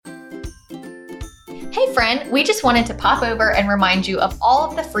Hey friend, we just wanted to pop over and remind you of all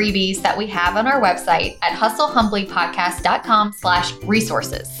of the freebies that we have on our website at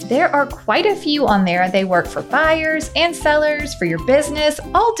hustlehumblypodcast.com/resources. There are quite a few on there. They work for buyers and sellers, for your business,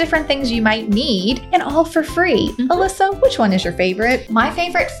 all different things you might need, and all for free. Alyssa, which one is your favorite? My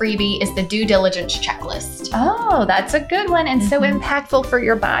favorite freebie is the due diligence checklist. Oh, that's a good one and so impactful for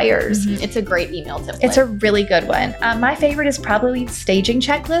your buyers. It's a great email template. It's a really good one. My favorite is probably staging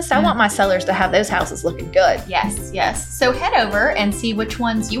checklist. I want my sellers to have those houses looking good. Yes. So head over and see which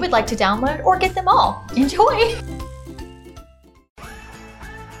ones you would like to download or get them all. Enjoy.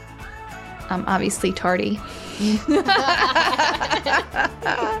 I'm obviously tardy.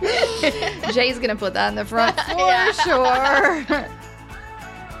 Jay's gonna put that in the front for sure.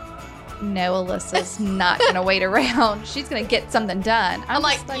 No, Alyssa's not gonna wait around. She's gonna get something done. I'm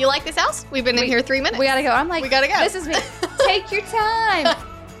like, you like this house? We've been in here 3 minutes. We gotta go. I'm like, we gotta go. This is me. Take your time.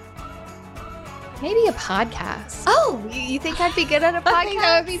 Maybe a podcast. Oh, you think I'd be good at a podcast? I think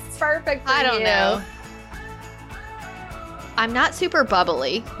that would be perfect for I don't you. know. I'm not super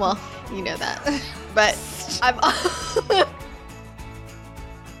bubbly. Well, you know that. But I'm...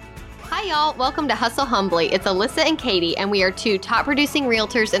 Hi, y'all. Welcome to Hustle Humbly. It's Alyssa and Katie, and we are two top producing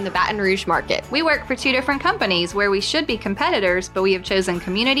realtors in the Baton Rouge market. We work for two different companies where we should be competitors, but we have chosen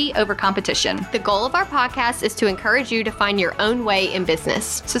community over competition. The goal of our podcast is to encourage you to find your own way in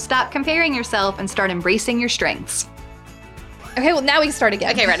business. So stop comparing yourself and start embracing your strengths. Okay, well, now we can start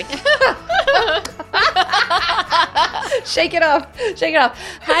again. Okay, ready? Shake it off.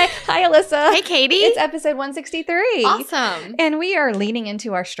 Hi, Alyssa. Hey, Katie. It's episode 163. Awesome. And we are leaning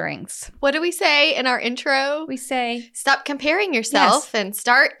into our strengths. What do we say in our intro? We say, stop comparing yourself and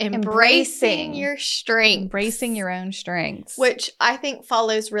start embracing your strengths. Embracing your own strengths. Which I think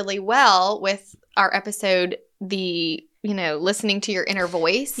follows really well with our episode, listening to your inner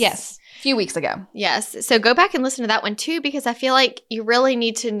voice. Yes. A few weeks ago. Yes. So go back and listen to that one too, because I feel like you really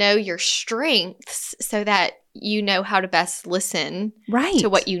need to know your strengths so that you know how to best listen to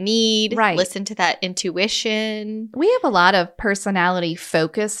what you need. Right. Listen to that intuition. We have a lot of personality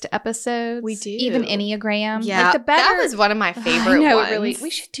focused episodes. We do. Even Enneagram. Yeah. That was one of my favorite ones. Really.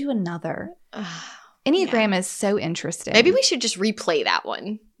 We should do another. Enneagram is so interesting. Maybe we should just replay that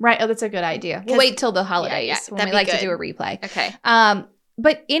one. Right. Oh, that's a good idea. We'll wait till the holidays when we like to do a replay. Okay.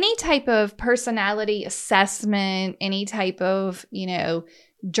 But any type of personality assessment, any type of,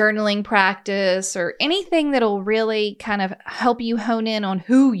 journaling practice or anything that'll really kind of help you hone in on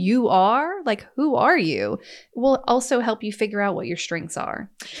who you are, like who are you, will also help you figure out what your strengths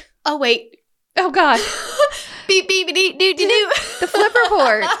are. Oh, wait. Oh, God. Beep, beep, dee, doo, doo, doo. The flipper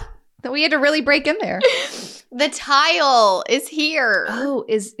board that we had to really break in there. The tile is here. Oh,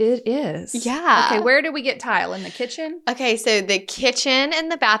 it is? Yeah. Okay, where do we get tile? In the kitchen? Okay, so the kitchen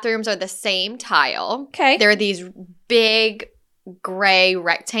and the bathrooms are the same tile. Okay. They're these big gray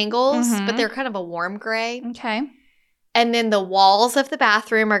rectangles, but they're kind of a warm gray. Okay. And then the walls of the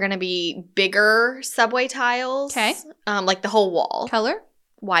bathroom are going to be bigger subway tiles. Okay. Like the whole wall. Color?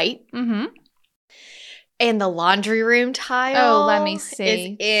 White. Mm-hmm. And the laundry room tile. Oh, let me see.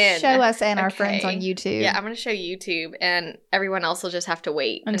 Is in. Show us and our friends on YouTube. Yeah, I'm going to show YouTube, and everyone else will just have to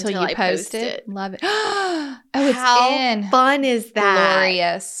wait until you I post it. Love it. Oh, it's How in. fun is that?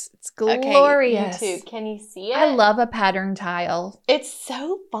 Glorious. It's glorious. Okay, YouTube, can you see it? I love a pattern tile. It's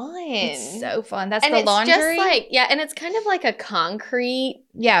so fun. It's so fun. That's and the it's laundry. just like, and it's kind of like a concrete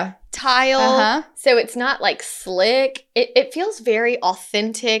tile. Uh-huh. So it's not like slick. It feels very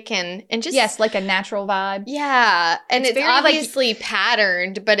authentic and just. Yes, like a natural vibe. Yeah. And it's very, obviously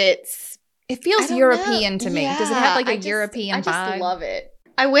patterned, but it feels European to me. Yeah, does it have like a European vibe? I just love it.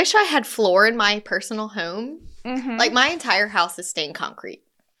 I wish I had floor in my personal home. Mm-hmm. Like my entire house is stained concrete.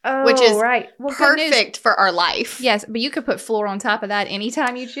 Oh, which is right. Well, perfect for our life. Yes, but you could put floor on top of that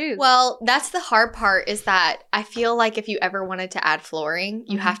anytime you choose. Well, that's the hard part is that I feel like if you ever wanted to add flooring,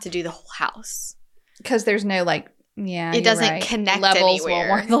 you have to do the whole house. Because there's no it doesn't connect levels anywhere.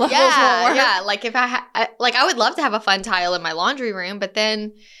 Won't work. The levels won't work. Yeah. Like if I would love to have a fun tile in my laundry room, but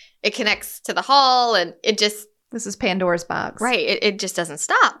then it connects to the hall and it just. This is Pandora's box. Right. It just doesn't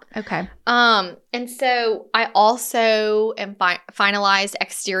stop. Okay. And so I also am finalized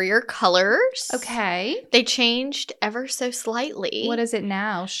exterior colors. Okay. They changed ever so slightly. What is it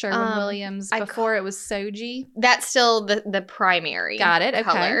now? Sherwin-Williams. Before it was Soji? That's still the primary Got it. Okay.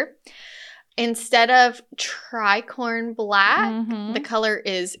 color. Instead of tricorn black, the color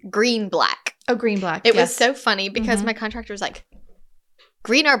is green black. Oh, green black. It was so funny because my contractor was like,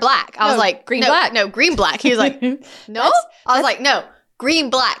 green or black? I was like, black. No, green black. He was like, no. I was like, no,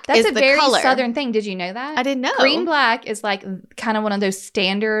 green black that's is a the very color. Southern thing. Did you know that? I didn't know. Green black is like kind of one of those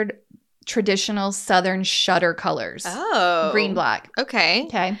standard traditional Southern shutter colors. Oh. Green, black. Okay.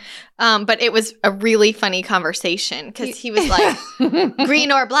 Okay. But it was a really funny conversation because he was like,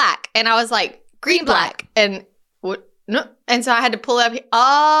 green or black. And I was like, green, black. And what? No. And so I had to pull up,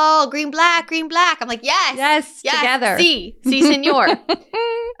 green, black. I'm like, yes. Together. Si, senor.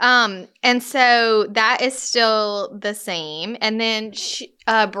 And so that is still the same. And then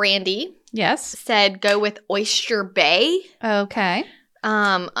Brandy said go with Oyster Bay. Okay.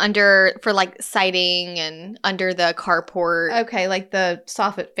 For like siding and under the carport. Okay, like the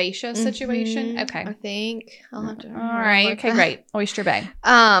soffit fascia situation. Okay. I think I'll have to. All right. Okay, great. Oyster Bay.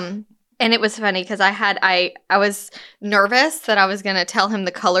 And it was funny because I was nervous that I was going to tell him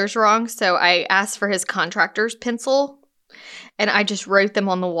the colors wrong, so I asked for his contractor's pencil, and I just wrote them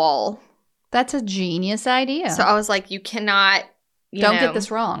on the wall. That's a genius idea. So I was like, you cannot, don't get this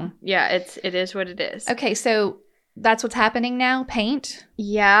wrong. Yeah, it is what it is. Okay, so that's what's happening now? Paint?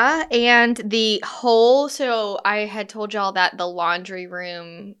 Yeah, and the hole, so I had told y'all that the laundry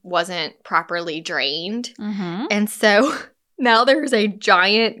room wasn't properly drained. Mm-hmm. And so now there's a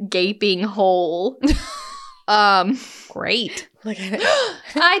giant gaping hole. Great. Look at it.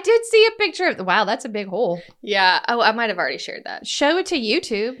 I did see a picture of wow, that's a big hole. Yeah. Oh, I might have already shared that. Show it to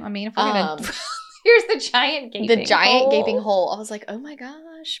YouTube. I mean, if we're gonna here's the giant gaping hole. I was like, oh my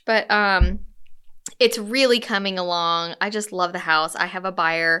gosh. But it's really coming along. I just love the house. I have a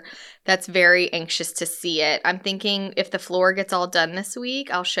buyer that's very anxious to see it. I'm thinking if the floor gets all done this week,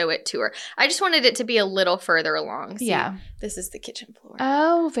 I'll show it to her. I just wanted it to be a little further along. See, this is the kitchen floor.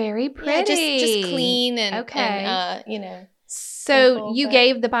 Oh, very pretty. Yeah, just clean and okay. And, So simple, you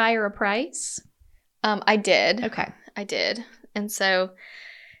gave the buyer a price? I did. Okay. I did. And so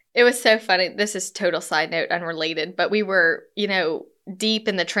it was so funny. This is total side note, unrelated, but we were, deep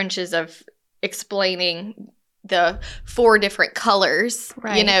in the trenches of explaining the 4 different colors,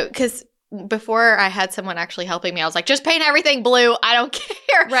 right. because before I had someone actually helping me, I was like, just paint everything blue. I don't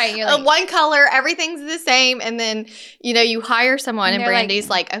care. Right. You're like, one color, everything's the same. And then, you hire someone and Brandy's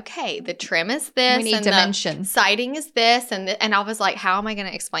like, okay, the trim is this. We need and dimension. The siding is this. And I was like, how am I going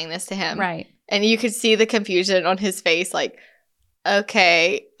to explain this to him? Right. And you could see the confusion on his face, like,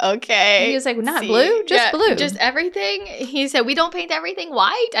 okay. He was like, not blue, just blue. Just everything. He said, we don't paint everything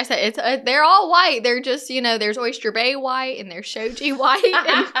white. I said, it's they're all white. They're just, there's Oyster Bay white and there's Shoji white.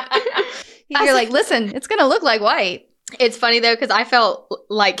 And you're like, listen, it's going to look like white. It's funny though, because I felt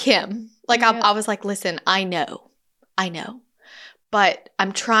like him. Like I was like, listen, I know, but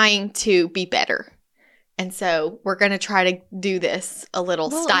I'm trying to be better. And so we're going to try to do this a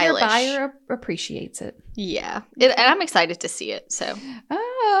little stylish. Your buyer appreciates it. Yeah. And I'm excited to see it. So.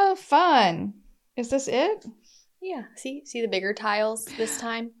 Oh, fun. Is this it? Yeah. See the bigger tiles this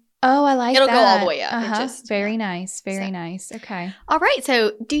time? Oh, I like It'll that. go all the way up. Uh-huh. Very nice. Very nice. Okay. All right.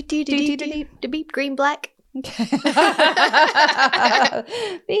 So, beep, green, black. The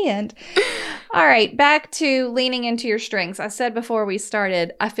end. All right, back to leaning into your strengths. I said before we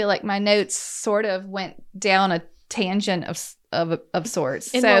started, I feel like my notes sort of went down a tangent of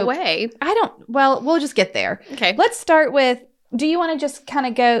sorts. In what way? We'll just get there. Okay. Let's start with, do you want to just kind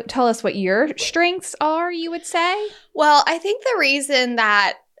of tell us what your strengths are, you would say? Well, I think the reason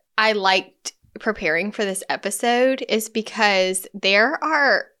that I liked preparing for this episode is because there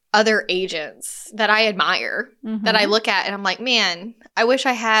are other agents that I admire, that I look at and I'm like, man, I wish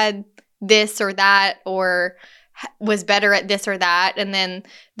I had this or that or was better at this or that. And then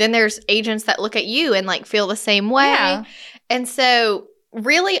there's agents that look at you and like feel the same way. Yeah. And so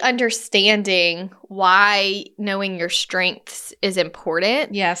really understanding why knowing your strengths is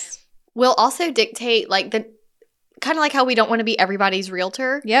important. Yes. Will also dictate like the kind of like how we don't want to be everybody's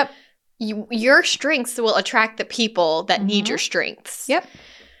realtor. Yep. Your strengths will attract the people that need your strengths. Yep.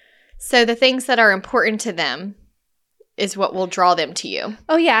 So the things that are important to them is what will draw them to you.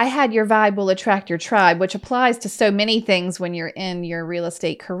 Oh, yeah. I had your vibe will attract your tribe, which applies to so many things when you're in your real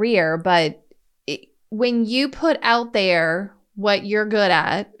estate career. But when you put out there what you're good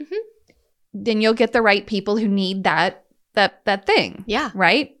at, then you'll get the right people who need that thing. Yeah.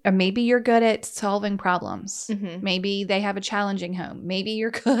 Right? Or maybe you're good at solving problems. Maybe they have a challenging home. Maybe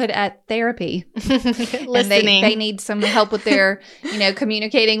you're good at therapy. Listening. And they need some help with their,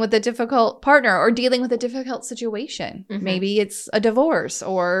 communicating with a difficult partner or dealing with a difficult situation. Maybe it's a divorce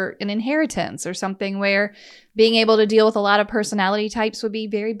or an inheritance or something where being able to deal with a lot of personality types would be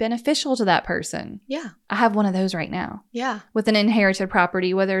very beneficial to that person. Yeah. I have one of those right now. Yeah. With an inherited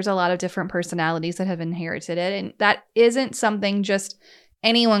property where there's a lot of different personalities that have inherited it. And that isn't something just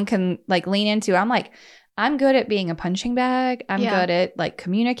anyone can like lean into. I'm like, I'm good at being a punching bag. I'm good at like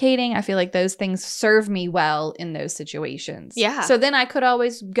communicating. I feel like those things serve me well in those situations. Yeah. So then I could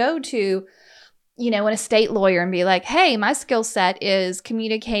always go to, an estate lawyer and be like, hey, my skill set is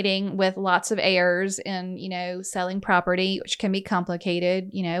communicating with lots of heirs and, selling property, which can be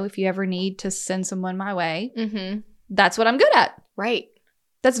complicated. If you ever need to send someone my way, that's what I'm good at. Right.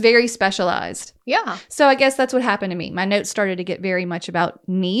 That's very specialized. Yeah. So I guess that's what happened to me. My notes started to get very much about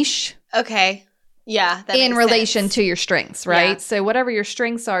niche. Okay. Yeah. That in makes relation sense. to your strengths, right? Yeah. So whatever your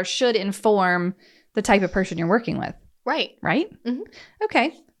strengths are should inform the type of person you're working with. Right. Right? Mhm.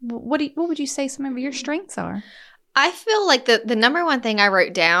 Okay. What would you say some of your strengths are? I feel like the number one thing I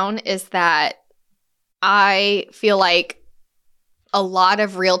wrote down is that I feel like a lot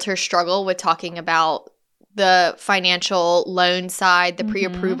of realtors struggle with talking about the financial loan side, the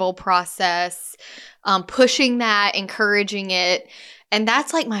pre-approval process, pushing that, encouraging it. And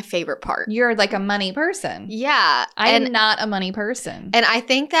that's like my favorite part. You're like a money person. Yeah. I am not a money person. And I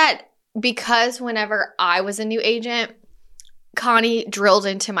think that because whenever I was a new agent, Connie drilled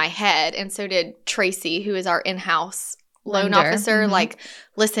into my head, and so did Tracy, who is our in-house loan Lender. officer. Like,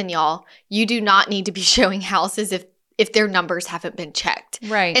 listen, y'all, you do not need to be showing houses if their numbers haven't been checked.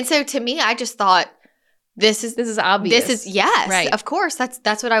 Right. And so to me, I just thought, this is obvious. This is, yes, right. Of course.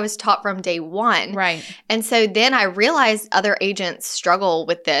 That's what I was taught from day one. Right. And so then I realized other agents struggle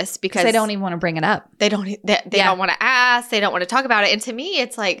with this because they don't even want to bring it up. They don't want to ask. They don't want to talk about it. And to me,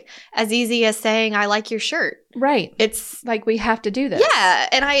 it's like as easy as saying, I like your shirt. Right. It's like we have to do this. Yeah.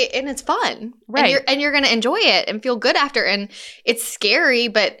 And it's fun. Right. And you're going to enjoy it and feel good after. And it's scary,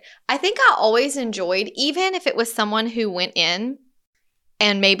 but I think I always enjoyed, even if it was someone who went in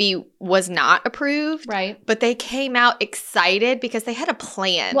and maybe was not approved. Right. But they came out excited because they had a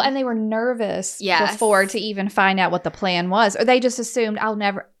plan. Well, and they were nervous Yes. before to even find out what the plan was. Or they just assumed I'll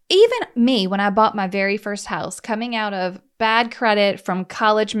never. Even me, when I bought my very first house, coming out of bad credit from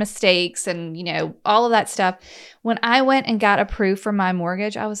college mistakes and, all of that stuff, when I went and got approved for my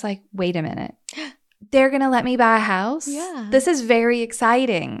mortgage, I was like, wait a minute. They're going to let me buy a house? Yeah. This is very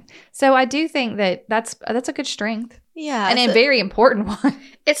exciting. So I do think that that's a good strength. Yeah. And a very important one.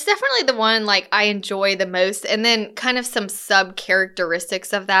 It's definitely the one like I enjoy the most. And then kind of some sub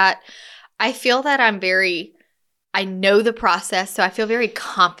characteristics of that. I feel that I know the process. So I feel very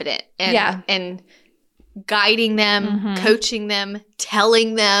confident and guiding them, coaching them,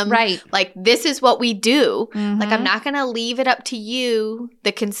 telling them. Right. Like, this is what we do. Mm-hmm. Like, I'm not going to leave it up to you,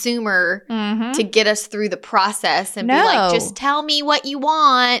 the consumer, to get us through the process and be like, just tell me what you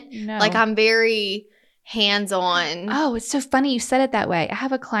want. No. Like, I'm very hands-on. Oh, it's so funny you said it that way. I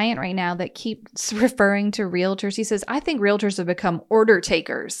have a client right now that keeps referring to realtors. He says, I think realtors have become order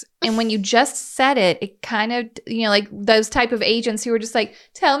takers. And when you just said it, it kind of, like those type of agents who are just like,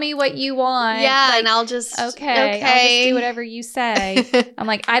 tell me what you want. Yeah, like, and I'll just, okay. I'll just do whatever you say. I'm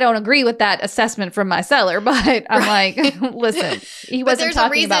like, I don't agree with that assessment from my seller, but I'm like, listen, he wasn't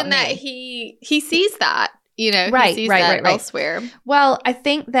talking about me. But there's a reason that he sees that, right, he sees right. elsewhere. Well, I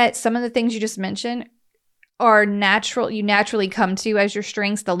think that some of the things you just mentioned are natural. You naturally come to as your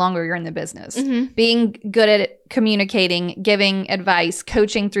strengths the longer you're in the business. Mm-hmm. Being good at communicating, giving advice,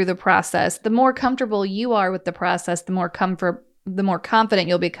 coaching through the process. The more comfortable you are with the process, the more confident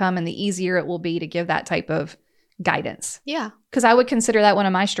you'll become, and the easier it will be to give that type of guidance. Yeah. Because I would consider that one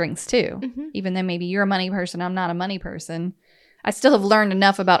of my strengths too. Mm-hmm. Even though maybe you're a money person, I'm not a money person. I still have learned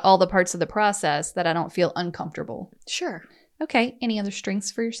enough about all the parts of the process that I don't feel uncomfortable. Sure. Okay. Any other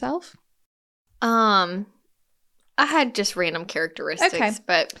strengths for yourself? I had just random characteristics,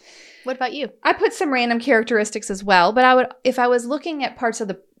 but what about you? I put some random characteristics as well, but if I was looking at parts of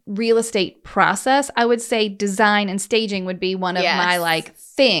the real estate process, I would say design and staging would be one of my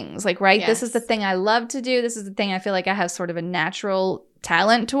things. Right? Yes. This is the thing I love to do. This is the thing I feel like I have sort of a natural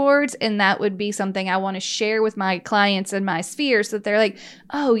talent towards, and that would be something I want to share with my clients in my sphere so that they're like,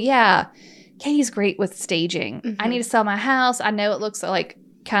 oh yeah, Katie's great with staging. Mm-hmm. I need to sell my house. I know it looks like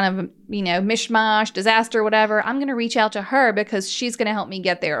kind of, mishmash, disaster, whatever. I'm going to reach out to her because she's going to help me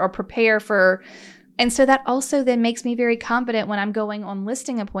get there or prepare for. And so that also then makes me very confident when I'm going on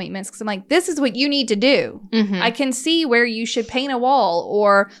listing appointments because I'm like, this is what you need to do. Mm-hmm. I can see where you should paint a wall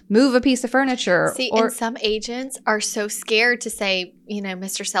or move a piece of furniture. And some agents are so scared to say,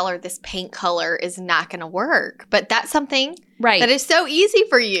 Mr. Seller, this paint color is not going to work. But that's something that is so easy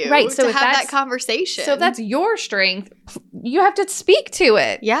for you to have that conversation. So if that's your strength, you have to speak to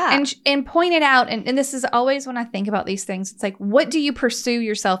it. Yeah. And point it out. And this is always when I think about these things, it's like, what do you pursue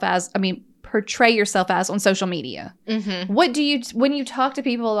yourself as? portray yourself as on social media. Mm-hmm. What do you, when you talk to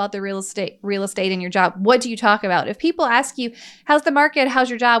people about the real estate in your job, what do you talk about? If people ask you, how's the market? How's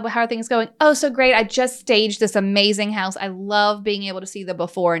your job? How are things going? Oh, so great. I just staged this amazing house. I love being able to see the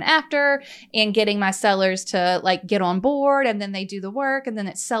before and after and getting my sellers to like get on board, and then they do the work and then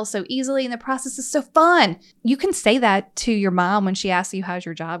it sells so easily and the process is so fun. You can say that to your mom when she asks you, how's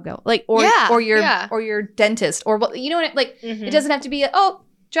your job go? Like, or your dentist, or what, you know what, like, it doesn't have to be, oh,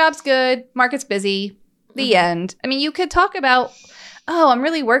 job's good, market's busy, the end. I mean, you could talk about, oh, I'm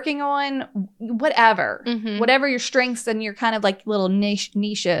really working on whatever your strengths and your kind of like little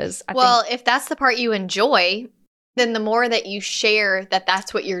niches. I think. If that's the part you enjoy, then the more that you share that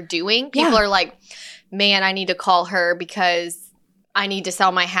that's what you're doing, people are like, man, I need to call her because I need to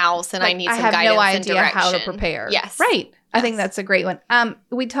sell my house and like, I need some guidance and direction. I have no idea how to prepare. Yes. Right. I think that's a great one.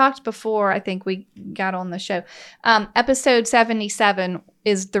 We talked before, I think we got on the show. Episode 77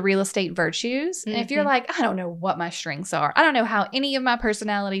 is the real estate virtues. And if you're like, I don't know what my strengths are, I don't know how any of my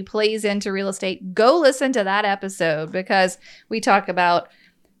personality plays into real estate, go listen to that episode, because we talk about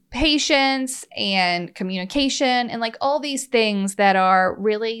patience and communication and like all these things that are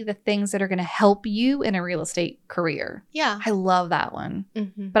really the things that are going to help you in a real estate career. Yeah. I love that one.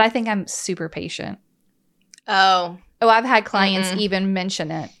 But I think I'm super patient. Oh, I've had clients even mention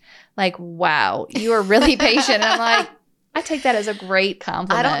it. Like, wow, you are really patient. And I'm like, I take that as a great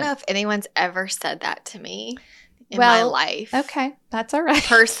compliment. I don't know if anyone's ever said that to me in my life. Okay, that's all right.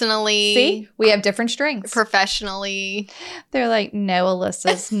 Personally. See, we have different strengths. Professionally. They're like, no,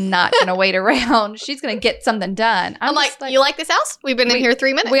 Alyssa's not going to wait around. She's going to get something done. I'm like, you like this house? We've been in here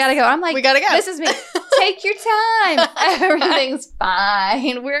 3 minutes. We got to go. I'm like, we got to go. This is me. Take your time. Everything's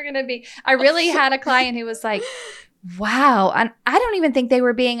fine. We're going to be. I really had a client who was like, wow. And I don't even think they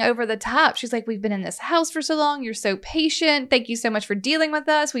were being over the top. She's like, we've been in this house for so long. You're so patient. Thank you so much for dealing with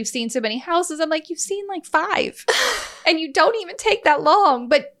us. We've seen so many houses. I'm like, you've seen like 5 and you don't even take that long.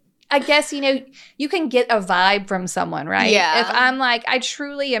 But I guess, you can get a vibe from someone, right? Yeah. If I'm like, I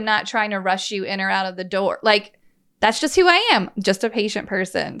truly am not trying to rush you in or out of the door. Like, that's just who I am. Just a patient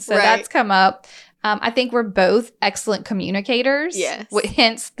person. So that's come up. I think we're both excellent communicators. Yes.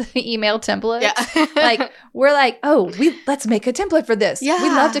 Hence the email template. Yeah. Like, we're like, let's make a template for this. Yeah. We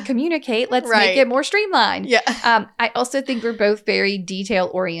love to communicate. Let's make it more streamlined. Yeah. I also think we're both very detail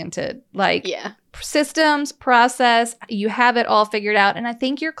oriented. Like, yeah. Systems, process, you have it all figured out. And I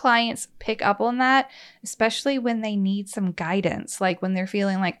think your clients pick up on that, especially when they need some guidance. Like when they're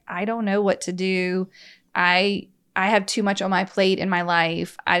feeling like, I don't know what to do. I have too much on my plate in my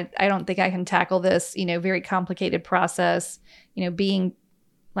life. I don't think I can tackle this, very complicated process. Being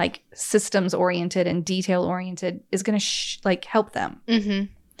like systems oriented and detail oriented is going to help them.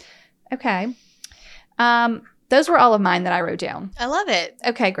 Okay. Those were all of mine that I wrote down. I love it.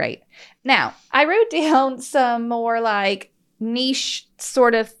 Okay, great. Now, I wrote down some more like niche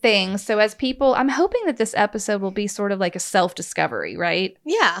sort of things. So as people, I'm hoping that this episode will be sort of like a self-discovery, right?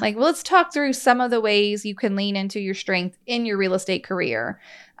 Yeah. Like, well, let's talk through some of the ways you can lean into your strength in your real estate career.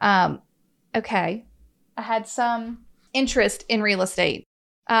 Okay. I had some interest in real estate.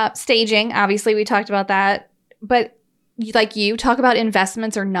 Staging, obviously, we talked about that. But you talk about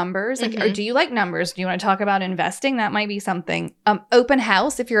investments or numbers. Like, or do you like numbers? Do you want to talk about investing? That might be something. Open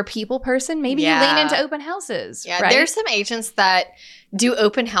house, if you're a people person, maybe you lean into open houses. Yeah, right? There's some agents that do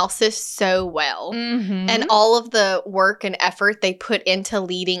open houses so well. And all of the work and effort they put into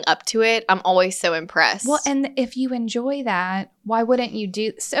leading up to it, I'm always so impressed. Well, and if you enjoy that, why wouldn't you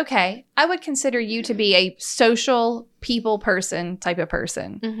do this? Okay, I would consider you to be a social people person type of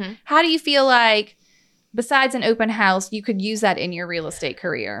person. How do you feel like, besides an open house, you could use that in your real estate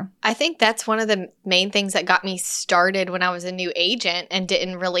career? I think that's one of the main things that got me started when I was a new agent and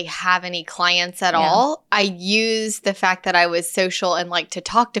didn't really have any clients at all. I used the fact that I was social and like to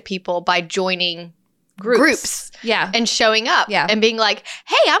talk to people by joining groups. Yeah. And showing up. Yeah. And being like,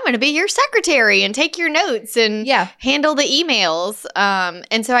 hey, I'm going to be your secretary and take your notes and handle the emails.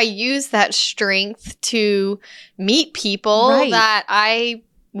 And so I used that strength to meet people that I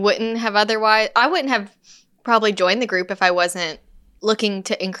wouldn't have otherwise. I wouldn't have probably joined the group if I wasn't looking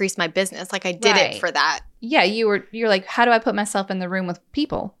to increase my business. Like I did it for that. Yeah, you're like, how do I put myself in the room with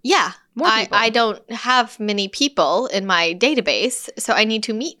people? Yeah. More people. I don't have many people in my database, so I need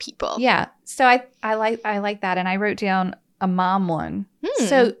to meet people. Yeah. So I like that. And I wrote down a mom one.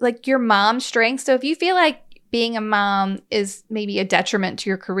 So like your mom's strength. So if you feel like being a mom is maybe a detriment to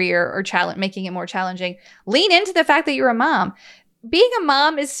your career or making it more challenging, lean into the fact that you're a mom. Being a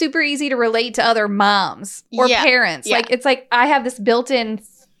mom is super easy to relate to other moms or parents. Yeah. Like, it's like I have this built-in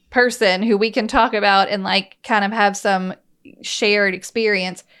person who we can talk about and like kind of have some shared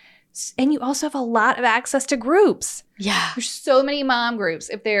experience. And you also have a lot of access to groups. Yeah. There's so many mom groups.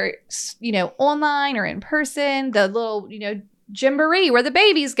 If they're, online or in person, the little, Gymboree where the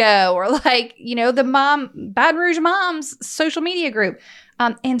babies go, or like, the Baton Rouge moms social media group,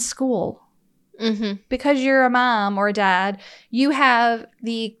 and school. Mm-hmm. Because you're a mom or a dad, you have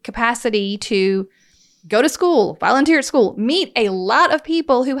the capacity to go to school, volunteer at school, meet a lot of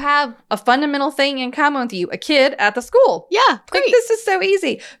people who have a fundamental thing in common with you, a kid at the school. Yeah, great. Like, this is so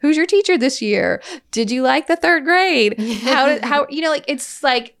easy. Who's your teacher this year? Did you like the third grade? How it's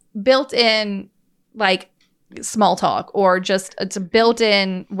like built in, like, small talk, or just it's a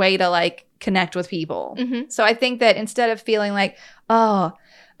built-in way to like connect with people. Mm-hmm. So I think that instead of feeling like, oh,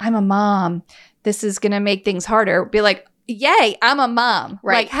 I'm a mom, this is going to make things harder, be like, yay, I'm a mom.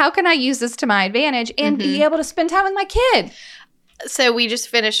 Right. Like, how can I use this to my advantage and be able to spend time with my kid? So we just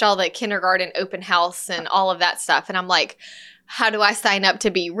finished all the kindergarten open house and all of that stuff. And I'm like, how do I sign up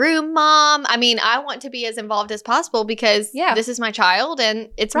to be room mom? I mean, I want to be as involved as possible because this is my child and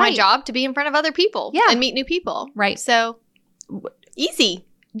it's my job to be in front of other people and meet new people. Right. So easy.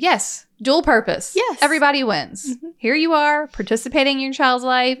 Yes. Dual purpose. Yes. Everybody wins. Mm-hmm. Here you are participating in your child's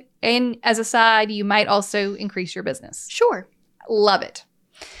life. And as a side, you might also increase your business. Sure. Love it.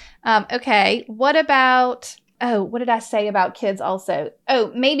 Okay. What about, what did I say about kids also?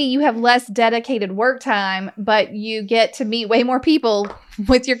 Oh, maybe you have less dedicated work time, but you get to meet way more people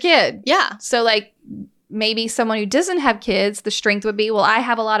with your kid. Yeah. So like maybe someone who doesn't have kids, the strength would be, well, I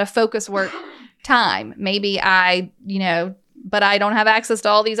have a lot of focus work time. Maybe but I don't have access to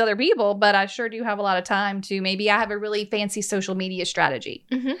all these other people, but I sure do have a lot of time to, maybe I have a really fancy social media strategy.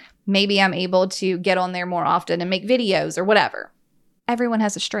 Mm-hmm. Maybe I'm able to get on there more often and make videos or whatever. Everyone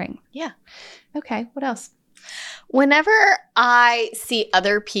has a string. Yeah. Okay. What else? Whenever I see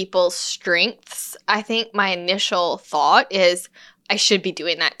other people's strengths, I think my initial thought is I should be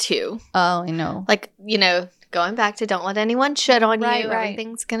doing that too. Oh, I know. Like, going back to don't let anyone shit on you. Right.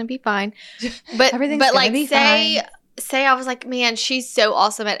 Everything's going to be fine. But say I was like, man, she's so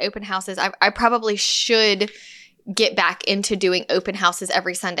awesome at open houses. I probably should get back into doing open houses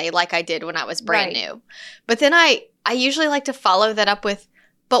every Sunday like I did when I was brand new. But then I usually like to follow that up with,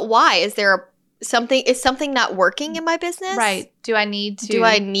 but why? Is there something not working in my business? Right. Do I need to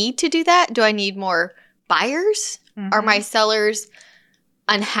do that? Do I need more buyers? Mm-hmm. Are my sellers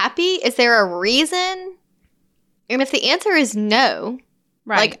unhappy? Is there a reason? And if the answer is no,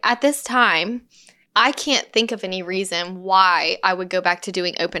 like at this time, I can't think of any reason why I would go back to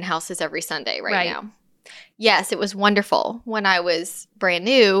doing open houses every Sunday right now. Yes, it was wonderful when I was brand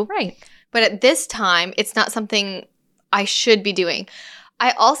new. Right. But at this time, it's not something I should be doing.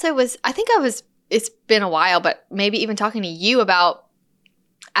 It's been a while, but maybe even talking to you about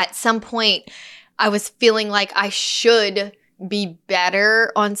at some point, I was feeling like I should be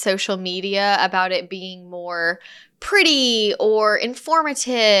better on social media about it being more pretty or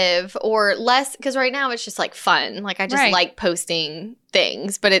informative or less, because right now it's just like fun. Like I just like posting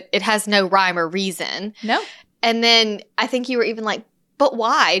things, but it has no rhyme or reason. No. And then I think you were even like, but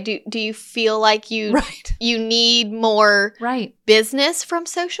why? Do you feel like you need more business from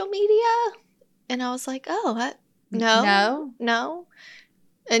social media? And I was like, oh, no.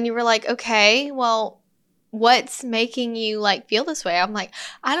 And you were like, okay, well, what's making you like feel this way? I'm like,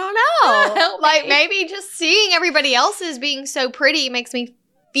 I don't know. Like maybe just seeing everybody else's being so pretty makes me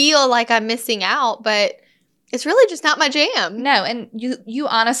feel like I'm missing out, but it's really just not my jam. No, and you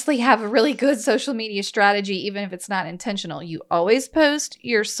honestly have a really good social media strategy, even if it's not intentional. You always post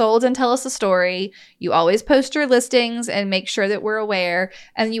your sold and tell us a story. You always post your listings and make sure that we're aware.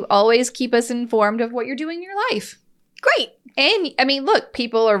 And you always keep us informed of what you're doing in your life. Great. And I mean, look,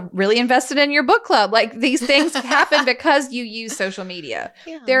 people are really invested in your book club. Like these things happen because you use social media.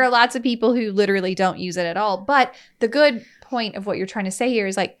 Yeah. There are lots of people who literally don't use it at all. But the good point of what you're trying to say here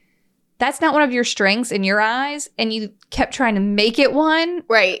is like, that's not one of your strengths in your eyes. And you kept trying to make it one.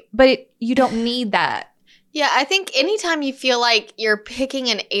 Right. But you don't need that. Yeah, I think anytime you feel like you're picking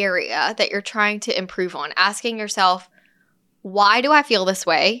an area that you're trying to improve on, asking yourself, why do I feel this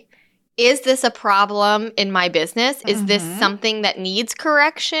way? Is this a problem in my business? Is this something that needs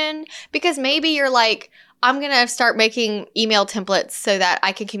correction? Because maybe you're like, I'm going to start making email templates so that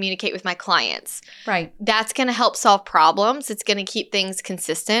I can communicate with my clients. Right. That's going to help solve problems. It's going to keep things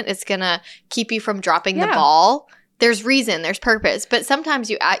consistent. It's going to keep you from dropping the ball. There's reason, there's purpose. But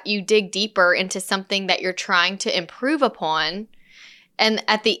sometimes you dig deeper into something that you're trying to improve upon. And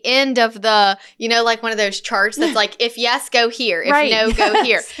at the end of the, like one of those charts that's like, if yes, go here. If no, go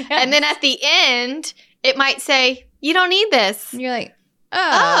here. Yes. And then at the end, it might say, you don't need this. And you're like,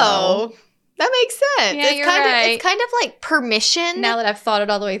 oh, That makes sense. Yeah, you're right. It's kind of like permission. Now that I've thought it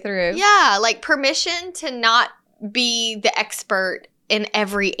all the way through. Yeah, like permission to not be the expert in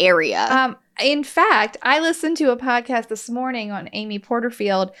every area. In fact, I listened to a podcast this morning on Amy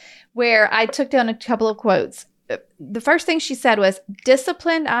Porterfield where I took down a couple of quotes. The first thing she said was,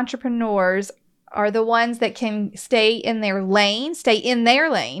 disciplined entrepreneurs are the ones that can stay in their lane,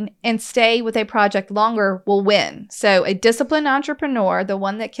 and stay with a project longer will win. So a disciplined entrepreneur, the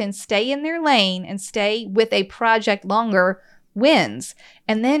one that can stay in their lane and stay with a project longer, wins.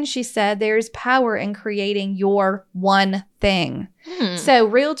 And then she said there's power in creating your one thing. So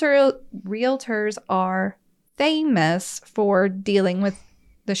realtors are famous for dealing with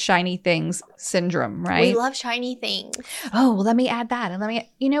the shiny things syndrome, right? We love shiny things. Oh, well, let me add that. And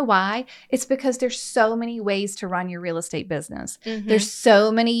you know why? It's because there's so many ways to run your real estate business. There's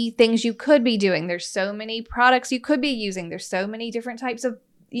so many things you could be doing. There's so many products you could be using. There's so many different types of,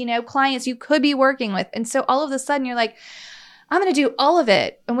 clients you could be working with. And so all of a sudden you're like, I'm going to do all of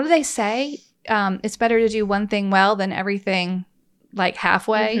it. And what do they say? It's better to do one thing well than everything like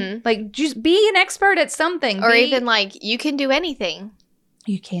halfway. Like just be an expert at something. Or even like you can do anything.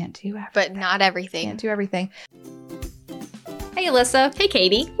 You can't do everything. But not everything. Can't do everything. Hey, Alyssa. Hey,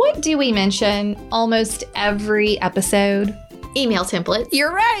 Katie. What do we mention almost every episode? Email templates.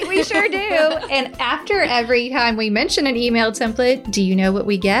 You're right. We sure do. And after every time we mention an email template, do you know what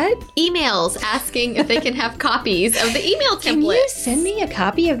we get? Emails asking if they can have copies of the email template. Can you send me a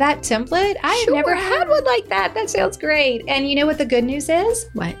copy of that template? I've never had one like that. That sounds great. And you know what the good news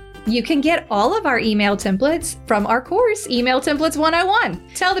is? What? You can get all of our email templates from our course, Email Templates 101.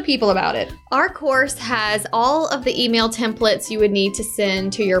 Tell the people about it. Our course has all of the email templates you would need to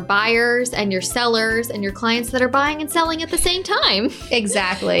send to your buyers and your sellers and your clients that are buying and selling at the same time.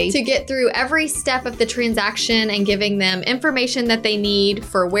 Exactly. To get through every step of the transaction and giving them information that they need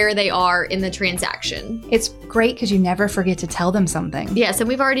for where they are in the transaction. It's great because you never forget to tell them something. Yes, and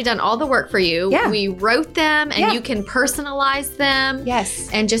we've already done all the work for you. Yeah. We wrote them and you can personalize them. Yes.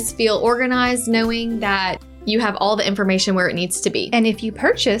 And just feel organized knowing that you have all the information where it needs to be. And if you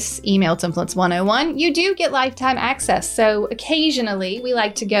purchase Email Templates 101, you do get lifetime access. So occasionally we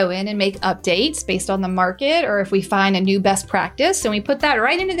like to go in and make updates based on the market, or if we find a new best practice, and we put that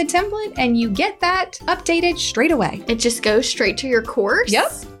right into the template and you get that updated straight away. It just goes straight to your course?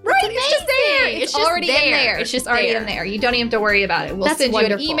 Yep. Right. It's just there. It's just already there. in there. It's just already in there. You don't even have to worry about it. We'll That's send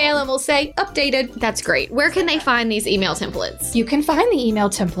wonderful. you an email and we'll say updated. That's great. Where can they find these email templates? You can find the email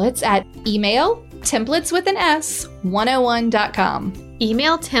templates at emailtemplates101.com.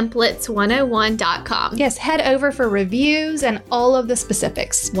 Emailtemplates101.com. Yes, head over for reviews and all of the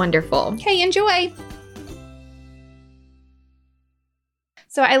specifics. Wonderful. Okay, enjoy.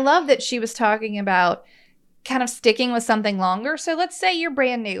 So I love that she was talking about kind of sticking with something longer. So let's say you're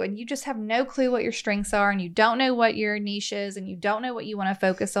brand new and you just have no clue what your strengths are and you don't know what your niche is and you don't know what you want to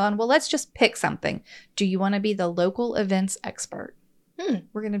focus on. Well, let's just pick something. Do you want to be the local events expert?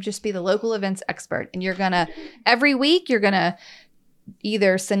 We're going to just be the local events expert. And you're going to, every week, you're going to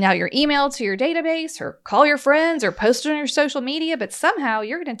either send out your email to your database or call your friends or post it on your social media, but somehow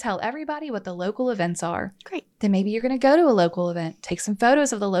you're going to tell everybody what the local events are. Great. Then maybe you're going to go to a local event, take some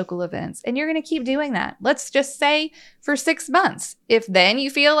photos of the local events, and you're going to keep doing that. Let's just say for 6 months. If then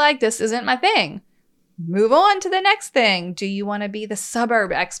you feel like this isn't my thing, move on to the next thing. Do you want to be the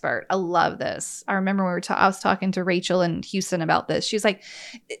suburb expert? I love this. I remember I was talking to Rachel in Houston about this. She's like,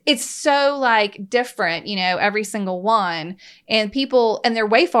 it's so like different, every single one, and they're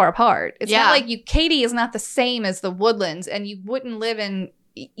way far apart. It's not like Katie is not the same as the Woodlands, and you wouldn't live in,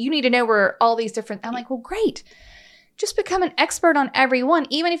 you need to know where all these different, I'm like, well, great. Just become an expert on every one.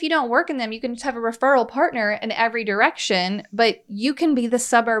 Even if you don't work in them, you can just have a referral partner in every direction, but you can be the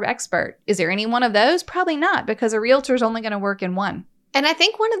suburb expert. Is there any one of those? Probably not, because a realtor is only going to work in one. And I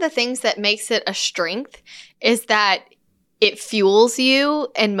think one of the things that makes it a strength is that it fuels you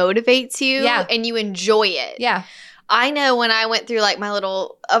and motivates you and you enjoy it. Yeah. I know when I went through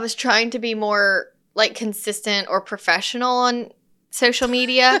I was trying to be more consistent or professional on social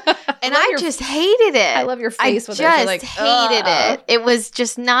media, and I just hated it. I love your face with it. I just hated it. It was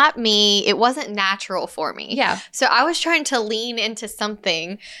just not me. It wasn't natural for me. Yeah. So I was trying to lean into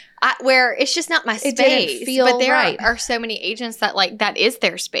something where it's just not my space. It didn't feel but there right. are so many agents that that is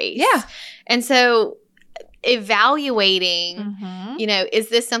their space. Yeah. And so evaluating, is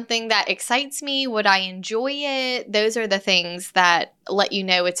this something that excites me? Would I enjoy it? Those are the things that let you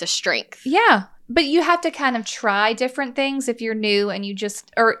know it's a strength. Yeah. But you have to kind of try different things if you're new and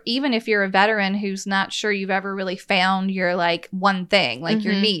or even if you're a veteran who's not sure you've ever really found your one thing,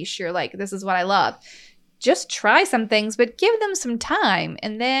 your niche, you're this is what I love. just try some things, but give them some time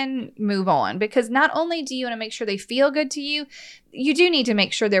and then move on. Because not only do you want to make sure they feel good to you, you do need to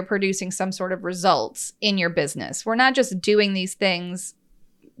make sure they're producing some sort of results in your business. We're not just doing these things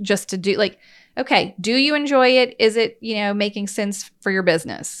just to do, like, okay, do you enjoy it? Is it, making sense for your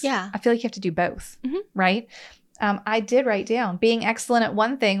business? Yeah. I feel like you have to do both, right? I did write down, being excellent at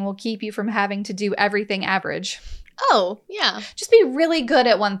one thing will keep you from having to do everything average. Oh, yeah. Just be really good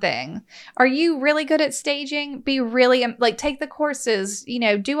at one thing. Are you really good at staging? Be really, take the courses,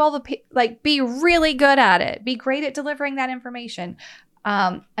 do all the, be really good at it. Be great at delivering that information.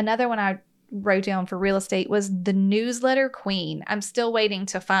 Another one I wrote down for real estate was the newsletter queen. I'm still waiting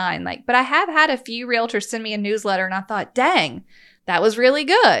to find, but I have had a few realtors send me a newsletter and I thought, dang, that was really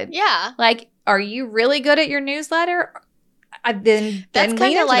good. Yeah. Are you really good at your newsletter? Then that's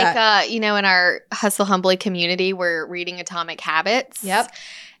kind of like, that. in our Hustle Humbly community, we're reading Atomic Habits. Yep.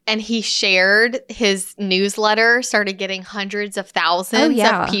 And he shared his newsletter, started getting hundreds of thousands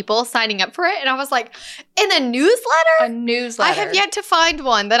of people signing up for it. And I was like, in a newsletter? A newsletter. I have yet to find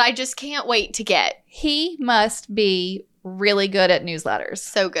one that I just can't wait to get. He must be really good at newsletters.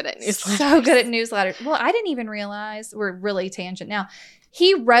 So good at newsletters. So good at newsletters. Well, I didn't even realize, we're really tangent now.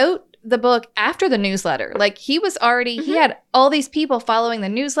 He wrote the book after the newsletter. He was already, he had all these people following the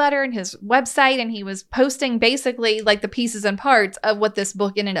newsletter and his website, and he was posting basically the pieces and parts of what this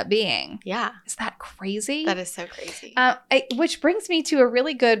book ended up being. Yeah. Is that crazy? That is so crazy. Which brings me to a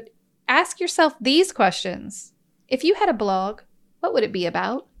really good, ask yourself these questions. If you had a blog, what would it be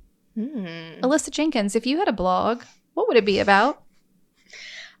about? Alyssa Jenkins, if you had a blog, what would it be about?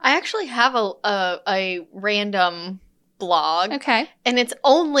 I actually have a random blog. Okay. And it's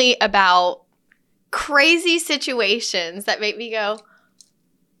only about crazy situations that make me go,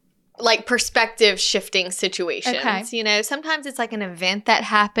 perspective shifting situations. Okay. Sometimes it's an event that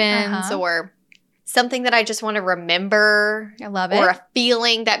happens or something that I just want to remember. I love it. Or a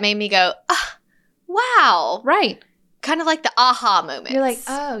feeling that made me go, wow. Right. Kind of like the aha moment. You're like,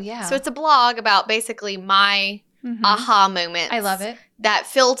 oh, yeah. So it's a blog about basically my aha moments. I love it. That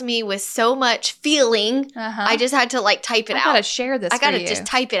filled me with so much feeling. I just had to type it out. I gotta share this. I gotta just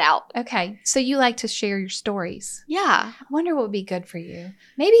type it out. Okay, so you like to share your stories? Yeah. I wonder what would be good for you.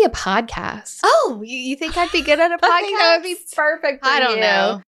 Maybe a podcast. Oh, you think I'd be good at a podcast? I think that would be perfect for you. I don't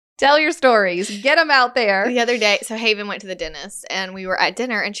know. Tell your stories. Get them out there. The other day, so Haven went to the dentist, and we were at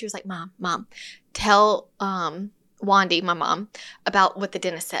dinner, and she was like, "Mom, tell Wandy, my mom, about what the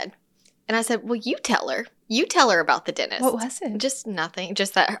dentist said." And I said, well, you tell her. You tell her about the dentist. What was it? Just nothing.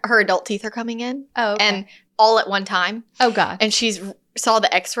 Just that her adult teeth are coming in. Oh, okay. And all at one time. Oh, God. And she saw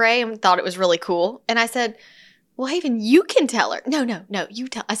the x-ray and thought it was really cool. And I said, well, Haven, you can tell her. No, you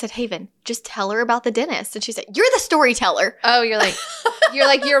tell. I said, Haven, just tell her about the dentist. And she said, you're the storyteller. Oh, you're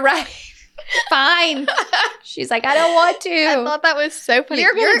you're right. Fine. She's like, I don't want to. I thought that was so funny.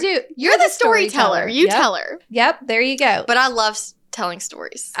 You're the storyteller. You tell her. Yep. There you go. But I love telling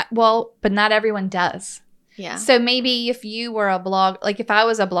stories. But not everyone does. Yeah. So maybe if you were a blog, if I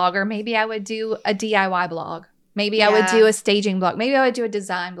was a blogger, maybe I would do a DIY blog. Maybe I would do a staging blog. Maybe I would do a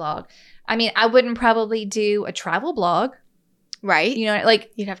design blog. I mean, I wouldn't probably do a travel blog. Right.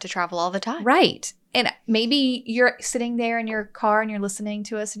 You'd have to travel all the time. Right. And maybe you're sitting there in your car and you're listening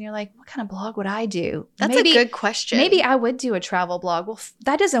to us and you're like, what kind of blog would I do? That's a good question. Maybe I would do a travel blog. Well,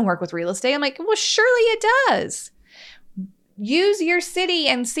 that doesn't work with real estate. I'm like, well, surely it does. Use your city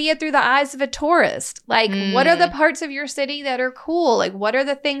and see it through the eyes of a tourist. What are the parts of your city that are cool? What are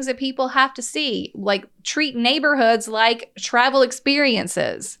the things that people have to see? Treat neighborhoods like travel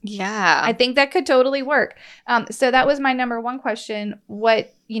experiences. Yeah. I think that could totally work. So that was my number one question.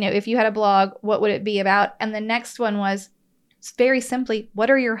 What, if you had a blog, what would it be about? And the next one was very simply,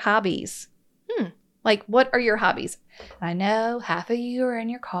 what are your hobbies? What are your hobbies? I know half of you are in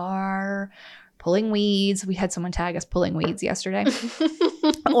your car pulling weeds. We had someone tag us pulling weeds yesterday.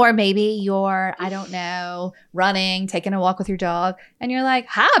 Or maybe you're, I don't know, running, taking a walk with your dog. And you're like,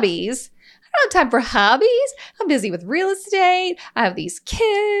 hobbies? I don't have time for hobbies. I'm busy with real estate. I have these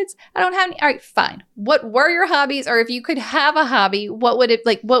kids. I don't have any. All right, fine. What were your hobbies? Or if you could have a hobby, what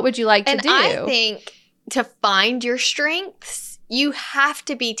would you like to do? And I think to find your strengths, you have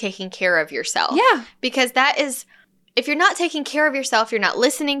to be taking care of yourself. Yeah. Because that is, if you're not taking care of yourself, you're not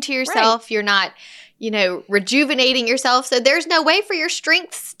listening to yourself, You're not, rejuvenating yourself. So there's no way for your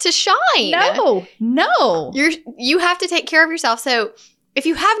strengths to shine. No. You have to take care of yourself. So if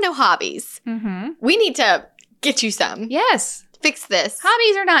you have no hobbies, we need to get you some. Yes. Fix this.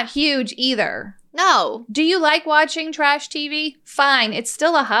 Hobbies are not huge either. No. Do you like watching trash TV? Fine. It's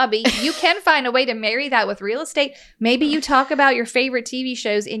still a hobby. You can find a way to marry that with real estate. Maybe you talk about your favorite TV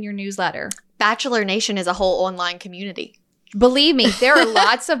shows in your newsletter. Bachelor Nation is a whole online community. Believe me, there are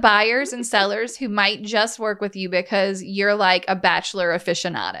lots of buyers and sellers who might just work with you because you're like a Bachelor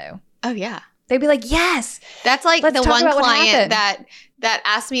aficionado. Oh, yeah. They'd be like, yes. That's like Let's the talk one about what client happened. that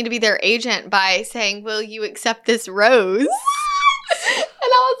asked me to be their agent by saying, will you accept this rose? And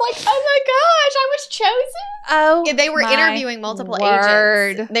I was like, oh my gosh, I was chosen. Oh, Yeah, they were my interviewing multiple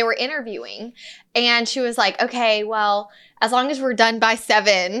word. agents. They were interviewing. And she was like, okay, well, as long as we're done by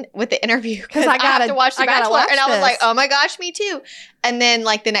 7 with the interview, because I have to watch The Bachelor. And I was like, oh my gosh, me too. And then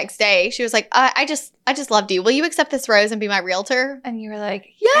like the next day, she was like, I just loved you. Will you accept this rose and be my realtor? And you were like,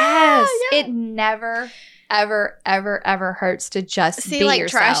 Yeah, yes. yeah. It never, ever, ever, ever hurts to just See, be like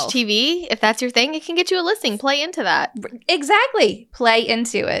yourself. trash TV, if that's your thing, it can get you a listing. Play into that. Exactly. Play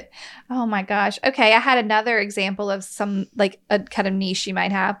into it. Oh my gosh. Okay. I had another example of some like a kind of niche you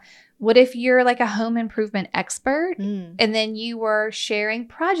might have. What if you're like a home improvement expert and then you were sharing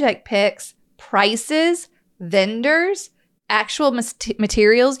project pics, prices, vendors, actual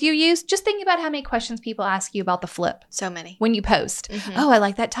materials you use? Just think about how many questions people ask you about the flip So many. when you post. Mhm. Oh, I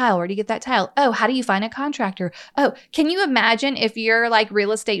like that tile. Where do you get that tile? Oh, how do you find a contractor? Oh, can you imagine if your like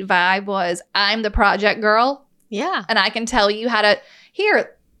real estate vibe was I'm the project girl Yeah. and I can tell you how to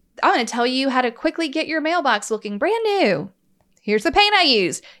I'm going to tell you how to quickly get your mailbox looking brand new. Here's the paint I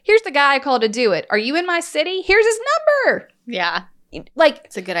use. Here's the guy I called to do it. Are you in my city? Here's his number. Yeah. Like,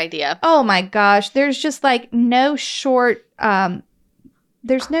 It's a good idea. oh my gosh, there's just like no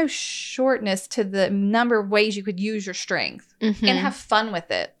there's no shortness to the number of ways you could use your strength and have fun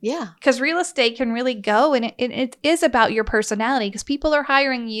with it. Yeah. Because real estate can really go, and it is about your personality, because people are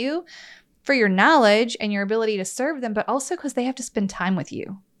hiring you for your knowledge and your ability to serve them, but also because they have to spend time with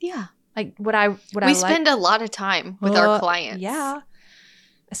you. Yeah. Like we We spend a lot of time with our clients. Yeah. You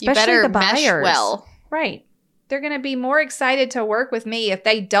Especially better the mesh buyers. well. Right. They're going to be more excited to work with me if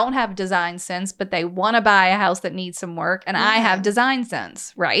they don't have design sense, but they want to buy a house that needs some work, and I Yeah. have design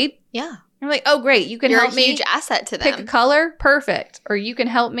sense, right? Yeah. You're like, oh, great. You can You're help a me huge asset to pick a them. color. Perfect. Or you can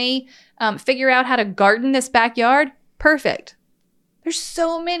help me figure out how to garden this backyard. Perfect. There's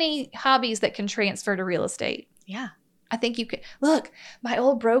so many hobbies that can transfer to real estate. Yeah. I think you could look, my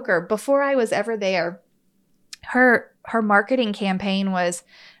old broker, before I was ever there, her marketing campaign was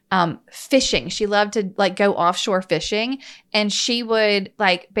fishing. She loved to like go offshore fishing, and she would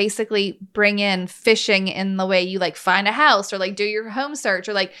like basically bring in fishing in the way you like find a house or like do your home search,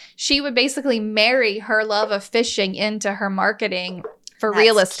 or like she would basically marry her love of fishing into her marketing for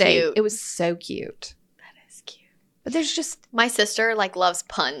real That's estate. cute. It was so cute. That is cute. But there's just My sister like loves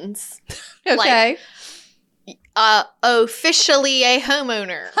puns. okay. Officially a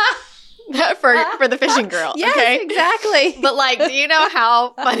homeowner for the fishing girl. Yes, okay. exactly. But like, do you know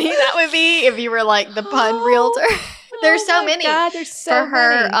how funny that would be if you were like the pun realtor? There's so my many. God, there's so For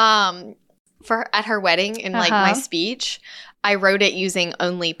her, many. for at her wedding in like my speech, I wrote it using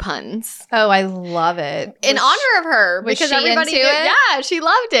only puns Oh, I love it. in honor of her was because she everybody into knew, it? yeah, she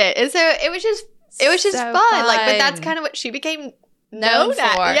loved it, and so it was just so fun. Like, but that's fun. kind of what she became known known for.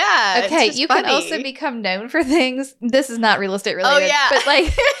 at. Yeah. it's Okay, just you funny. can also become known for things. This is not real estate related. Oh, yeah. But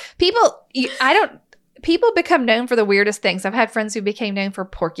like people become known for the weirdest things. I've had friends who became known for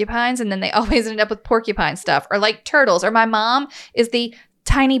porcupines, and then they always end up with porcupine stuff, or like turtles. Or my mom is the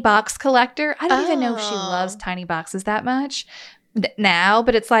tiny box collector. I don't even know if she Oh. loves tiny boxes that much now,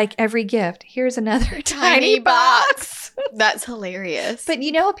 but it's like every gift. Here's another tiny box. That's hilarious. But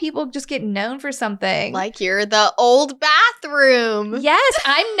you know, people just get known for something. like you're the old bathroom. Yes,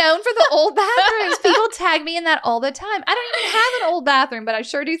 I'm known for the old bathrooms. People tag me in that all the time. I don't even have an old bathroom, but I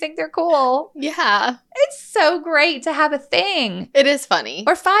sure do think they're cool. Yeah. It's so great to have a thing It is funny.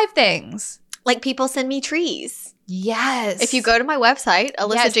 or 5 things. Like people send me trees. Yes. If you go to my website,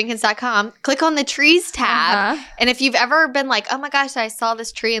 alyssajenkins.com, click on the trees tab. Uh-huh. And if you've ever been like, oh my gosh, I saw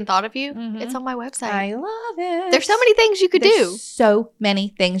this tree and thought of you, Mhm. it's on my website. I love it. There's so many things you could There's do. so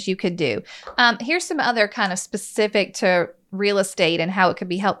many things you could do. Here's some other kind of specific to real estate and how it could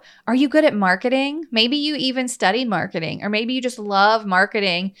be helped. Are you good at marketing? Maybe you even studied marketing, or maybe you just love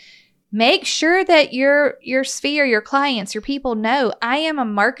marketing. Make sure that your sphere, your clients, your people know I am a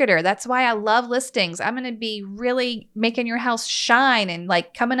marketer. That's why I love listings. I'm going to be really making your house shine and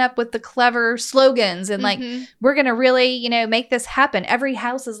like coming up with the clever slogans and like Mhm. we're going to really, make this happen. Every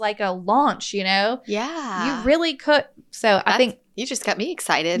house is like a launch, Yeah. You really could. So I think you just got me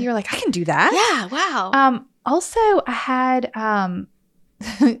excited. you're like, I can do that. Yeah. Wow. Also, I had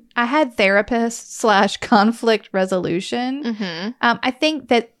I had therapist / conflict resolution. Mm-hmm. I think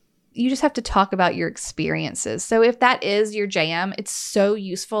that you just have to talk about your experiences. So if that is your jam, it's so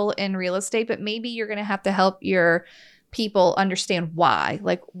useful in real estate, but maybe you're going to have to help your people understand why.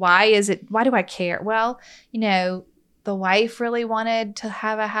 Like, why do I care? Well, the wife really wanted to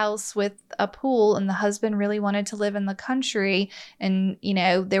have a house with a pool and the husband really wanted to live in the country. And,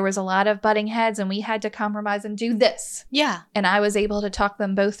 there was a lot of butting heads and we had to compromise and do this. Yeah. And I was able to talk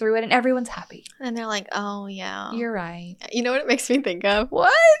them both through it and everyone's happy. And they're like, oh, yeah. You're right. You know what it makes me think of?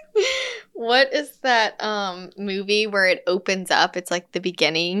 What? What is that movie where it opens up? It's like the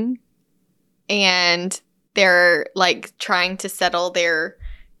beginning and they're like trying to settle their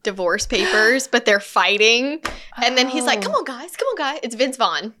divorce papers, but they're fighting. And then he's like, come on, guys. It's Vince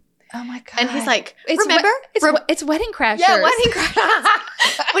Vaughn. Oh, my God. And he's like, remember? It's Wedding Crashers. Yeah, Wedding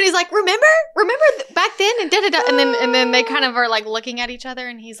Crashers. When he's like, remember back then? And da-da-da. And then they kind of are like looking at each other.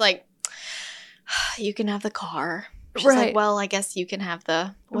 And he's like, you can have the car. She's like, well, I guess you can have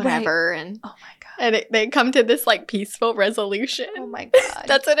the whatever. Right. And oh, my God. And they come to this like peaceful resolution. Oh, my God.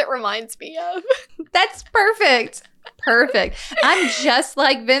 That's what it reminds me of. That's perfect. I'm just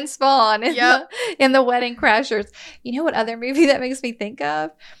like Vince Vaughn in the Wedding Crashers. You know what other movie that makes me think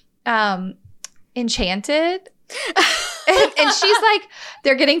of? Enchanted. and she's like,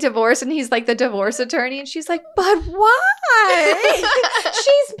 they're getting divorced and he's like the divorce attorney and she's like, but why?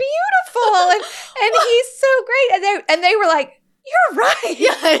 She's beautiful and he's so great. And they were like, you're right.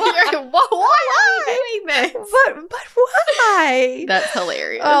 Yeah, why are we doing this? But why? That's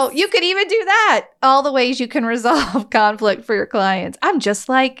hilarious. Oh, you could even do that. All the ways you can resolve conflict for your clients. I'm just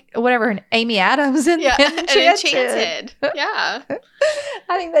like Amy Adams in Enchanted. Yeah.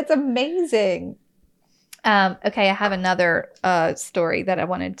 I think that's amazing. Okay, I have another story that I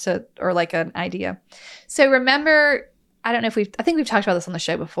wanted to, or like an idea. So remember, I think we've talked about this on the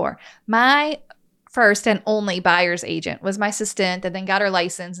show before. My first and only buyer's agent was my assistant and then got her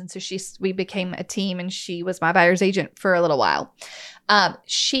license. And so we became a team and she was my buyer's agent for a little while.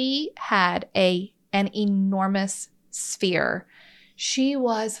 She had an enormous sphere. She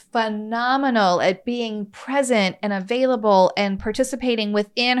was phenomenal at being present and available and participating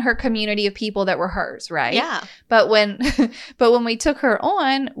within her community of people that were hers, right? Yeah. But when we took her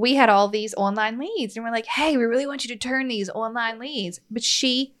on, we had all these online leads and we're like, hey, we really want you to turn these online leads. But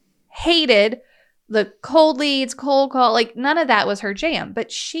she hated the cold leads, cold call, like none of that was her jam.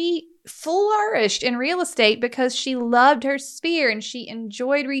 But she flourished in real estate because she loved her sphere and she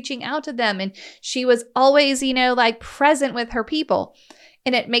enjoyed reaching out to them. And she was always, like present with her people.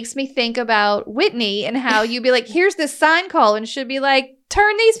 And it makes me think about Whitney and how you'd be like, here's this sign call and she'd be like,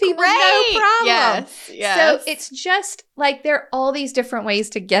 turn these people, no problem. Yes. So it's just like there are all these different ways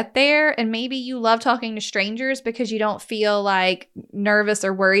to get there. And maybe you love talking to strangers because you don't feel like nervous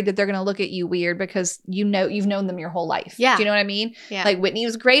or worried that they're going to look at you weird because you've known them your whole life. Yeah. Do you know what I mean? Yeah. Like Whitney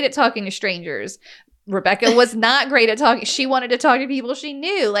was great at talking to strangers. Rebecca was not great at talking. She wanted to talk to people she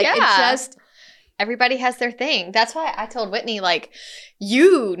knew. Like it just... Everybody has their thing. That's why I told Whitney, like,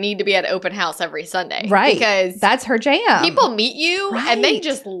 you need to be at open house every Sunday. Right. Because that's her jam. People meet you and they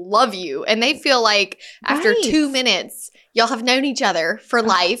just love you. And they feel like after 2 minutes, y'all have known each other for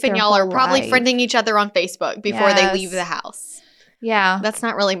life. And y'all are probably friending each other on Facebook before they leave the house. Yeah. That's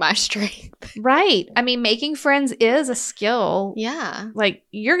not really my strength. Right. I mean, making friends is a skill. Yeah. Like,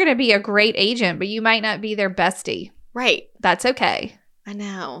 you're going to be a great agent, but you might not be their bestie. Right. That's okay. I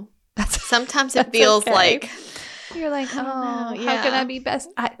know. Sometimes it feels like you're like, how can I be best?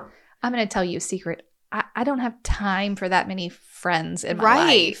 I'm going to tell you a secret. I don't have time for that many friends in my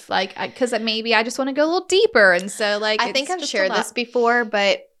life. Like, because maybe I just want to go a little deeper. And so, like, I think I've shared this before,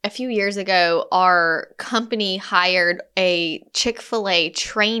 but a few years ago, our company hired a Chick-fil-A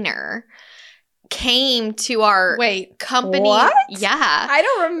trainer. Came to our company. What? Yeah. I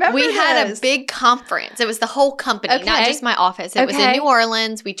don't remember We had a big conference. It was the whole company, not just my office. It was in New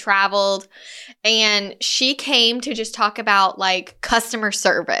Orleans. We traveled. And she came to just talk about like customer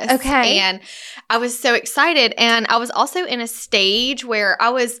service. Okay. And I was so excited. And I was also in a stage where I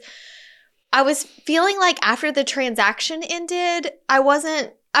was feeling like after the transaction ended, I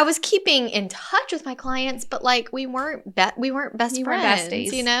was keeping in touch with my clients, but like we weren't best friends,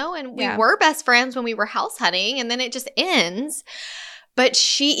 besties. and we were best friends when we were house hunting, and then it just ends. But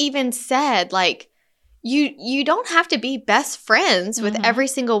she even said, like, you don't have to be best friends with every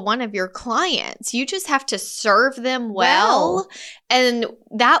single one of your clients. You just have to serve them well. And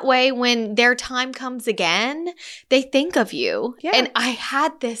that way, when their time comes again, they think of you. Yeah. And I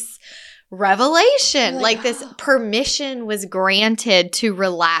had this revelation, like this permission was granted to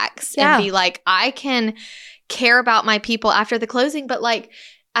relax and be like, I can care about my people after the closing, but like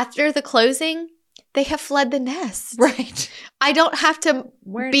after the closing, they have fled the nest. Right. I don't have to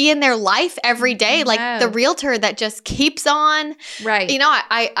be in their life every day. Like No. the realtor that just keeps on. Right. You know,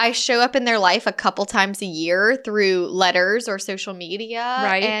 I show up in their life a couple times a year through letters or social media.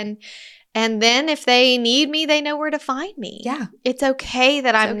 Right. And then if they need me, they know where to find me. Yeah. It's okay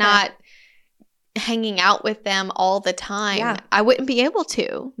that I'm okay. not hanging out with them all the time. Yeah. I wouldn't be able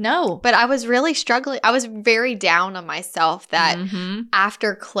to. No. But I was really struggling. I was very down on myself that Mhm.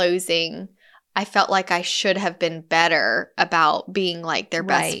 after closing, I felt like I should have been better about being like their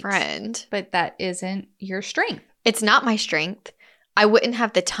best Right. friend. But that isn't your strength. It's not my strength. I wouldn't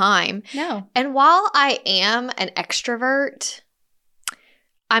have the time. No. And while I am an extrovert,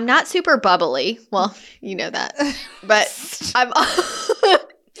 I'm not super bubbly. Well, you know that. But I'm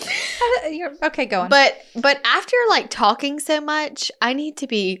Okay, go on. But after like talking so much, I need to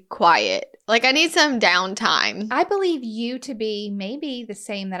be quiet. Like I need some downtime. I believe you to be maybe the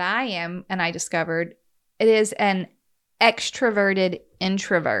same that I am, and I discovered it is an extroverted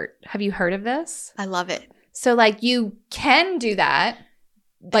introvert. Have you heard of this? I love it. So like you can do that,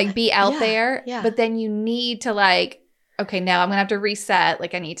 like be out Yeah, there, yeah. but then you need to like, okay, now I'm gonna have to reset.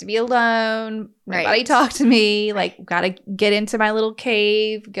 Like I need to be alone. Nobody Right. talk to me. Like gotta get into my little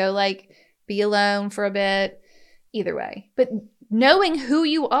cave, go like be alone for a bit. Either way. But knowing who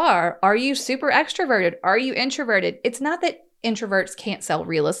you are you super extroverted? Are you introverted? It's not that introverts can't sell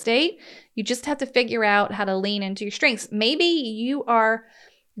real estate. You just have to figure out how to lean into your strengths. Maybe you are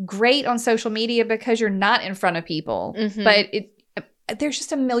great on social media because you're not in front of people, Mhm. but there's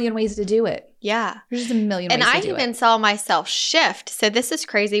just a million ways to do it. Yeah. There's just a million And ways I to do even saw myself shift. So this is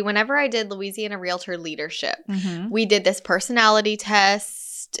crazy. Whenever I did Louisiana Realtor Leadership, it. Mm-hmm. we did this personality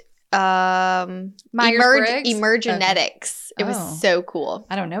test, Myers-Briggs? emergenetics. It Oh. was so cool.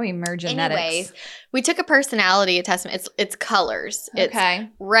 I don't know emergenetics. Anyways, we took a personality assessment. It's colors. It's Okay.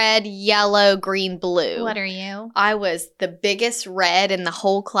 red, yellow, green, blue. What are you? I was the biggest red in the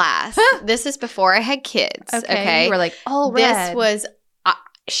whole class. This is before I had kids. Okay. You were like, all red. This was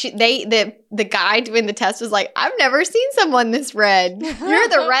the guy doing the test was like, I've never seen someone this red. You're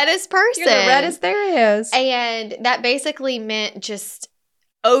the reddest person. You're the reddest there is. And that basically meant just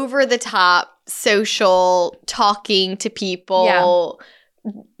over the top social talking to people.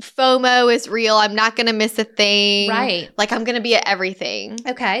 FOMO is real. I'm not going to miss a thing. Right. Like I'm going to be at everything.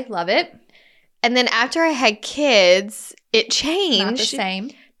 Okay. Love it. And then after I had kids, it Not the changed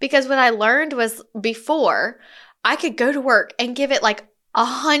same. because what I learned was before I could go to work and give it like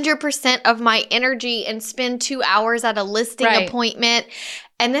 100% of my energy and spend 2 hours at a listing Right. appointment.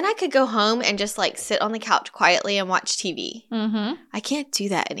 And then I could go home and just like sit on the couch quietly and watch TV. Mm-hmm. I can't do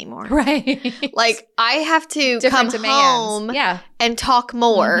that anymore. Right. Like I have to Different come demands. home Yeah. and talk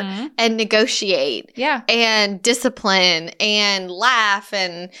more Mhm. and negotiate Yeah. and discipline and laugh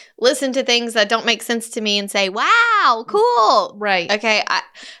and listen to things that don't make sense to me and say, wow, cool. Right. Okay.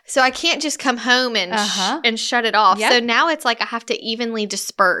 So I can't just come home and, and shut it off. Yep. So now it's like I have to evenly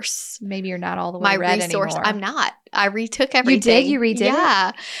disperse Maybe you're not all the way my red resource. anymore. I'm not. I retook everything. You redid it?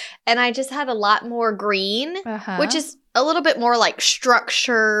 Yeah. And I just had a lot more green, Uh-huh. which is a little bit more like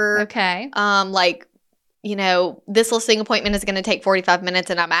structure. okay. Like, you know, this listing appointment is going to take 45 minutes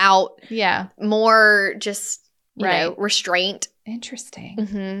and I'm out. Yeah. More just, you know, Right. restraint. Interesting.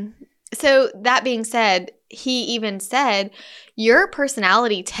 Mm-hmm. So that being said, he even said your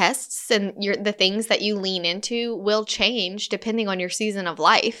personality tests and the things that you lean into will change depending on your season of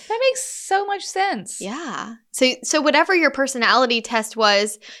life. That makes so much sense. Yeah. So whatever your personality test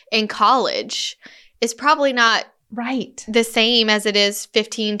was in college is probably not Right. the same as it is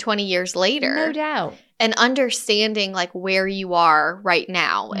 15, 20 years later. No doubt. And understanding like where you are right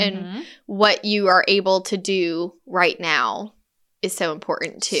now and Mhm. what you are able to do right now is so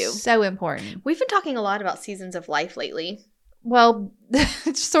important too. So important. We've been talking a lot about seasons of life lately. Well,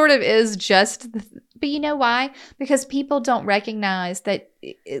 it sort of is just, but you know why? Because people don't recognize that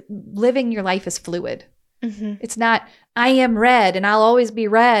living your life is fluid. Mm-hmm. It's not, I am red and I'll always be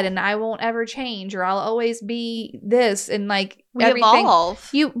red and I won't ever change or I'll always be this and like We everything.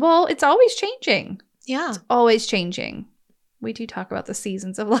 evolve. Well, it's always changing. Yeah. Always changing. We do talk about the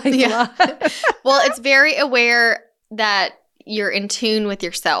seasons of life Yeah. a lot. Well, it's very aware that you're in tune with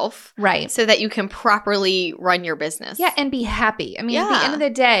yourself Right. so that you can properly run your business. Yeah, and be happy. I mean, at the Yeah. end of the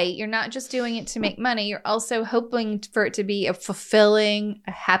day, you're not just doing it to make money. You're also hoping for it to be a fulfilling,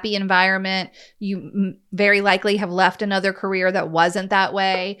 a happy environment. You very likely have left another career that wasn't that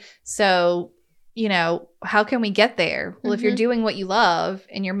way. So, you know, how can we get there? Well, if you're Mhm. doing what you love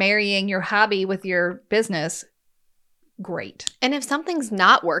and you're marrying your hobby with your business, great. And if something's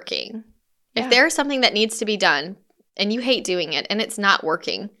not working, Yeah. if there's something that needs to be done and you hate doing it and it's not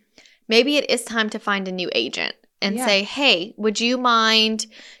working, maybe it is time to find a new agent and say, hey, would you mind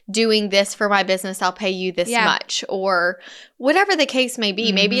doing this for my business? I'll pay you this much, or whatever the case may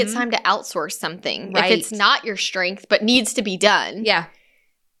be. Maybe it's time to outsource something. If it's not your strength but needs to be done. Yeah.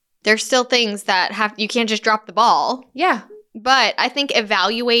 There's still things that you can't just drop the ball. Yeah. But I think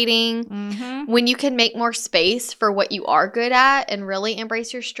evaluating when you can make more space for what you are good at and really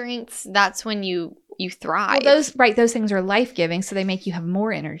embrace your strengths, that's when you thrive. Well, those things are life-giving, so they make you have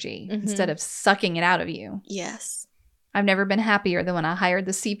more energy instead of sucking it out of you. Yes. I've never been happier than when I hired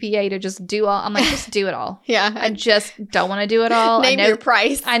the CPA to just do all. I'm like, just do it all. Yeah. I just don't want to do it all. Name your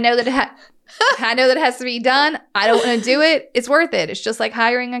price. I know that I know that it has to be done. I don't want to do it. It's worth it. It's just like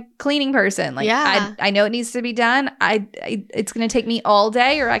hiring a cleaning person. Like, I know it needs to be done. It's going to take me all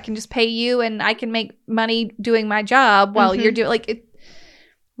day, or I can just pay you and I can make money doing my job while you're doing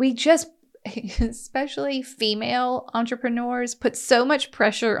we just, especially female entrepreneurs, put so much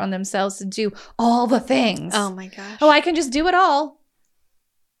pressure on themselves to do all the things. Oh my gosh. Oh, I can just do it all.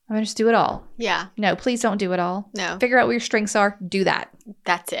 I'm going to just do it all. Yeah. No, please don't do it all. No. Figure out what your strengths are. Do that.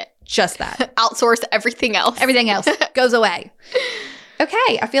 That's it. Just that. Outsource everything else. Everything else goes away.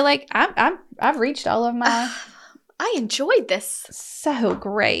 Okay. I feel like I've reached all of my... I enjoyed this. So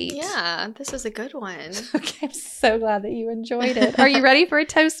great. Yeah, this was a good one. Okay, I'm so glad that you enjoyed it. Are you ready for a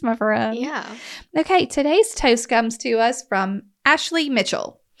toast, my friend? Yeah. Okay, today's toast comes to us from Ashley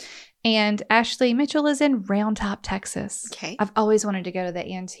Mitchell. And Ashley Mitchell is in Round Top, Texas. Okay. I've always wanted to go to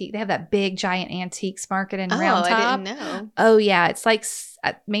the antique. They have that big, giant antiques market in Round Top. I didn't know. Oh, yeah. It's like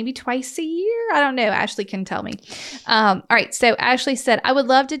maybe twice a year. I don't know. Ashley can tell me. All right. So Ashley said, I would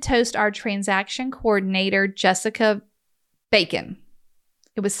love to toast our transaction coordinator, Jessica Bacon.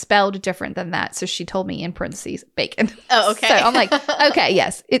 It was spelled different than that. So she told me in parentheses, bacon. Oh, okay. So I'm like, okay,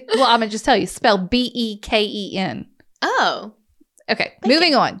 yes. Well, I'm going to just tell you, spelled Beken. Oh. Okay, Bacon.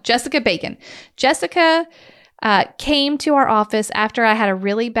 Moving on. Jessica Bacon. Jessica came to our office after I had a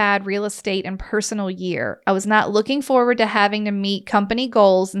really bad real estate and personal year. I was not looking forward to having to meet company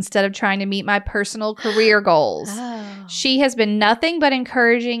goals instead of trying to meet my personal career goals. Oh. She has been nothing but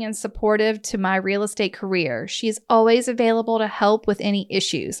encouraging and supportive to my real estate career. She is always available to help with any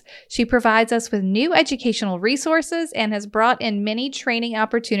issues. She provides us with new educational resources and has brought in many training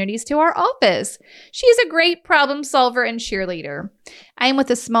opportunities to our office. She is a great problem solver and cheerleader. I am with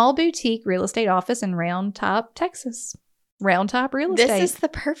a small boutique real estate office in Round Top, Texas. Round Top Real Estate. This is the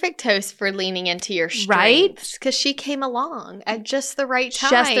perfect toast for leaning into your strengths. Right? Because she came along at just the right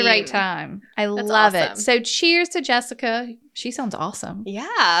time. Just the right time. I love it. So cheers to Jessica. She sounds awesome.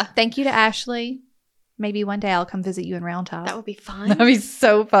 Yeah. Thank you to Ashley. Maybe one day I'll come visit you in Round Top. That would be fun. That'd be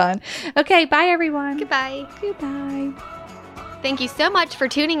so fun. Okay, bye everyone. Goodbye. Goodbye. Thank you so much for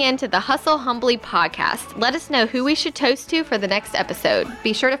tuning in to the Hustle Humbly podcast. Let us know who we should toast to for the next episode.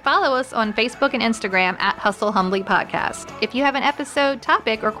 Be sure to follow us on Facebook and Instagram at Hustle Humbly Podcast. If you have an episode,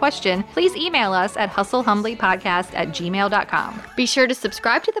 topic, or question, please email us at hustlehumblypodcast@gmail.com. Be sure to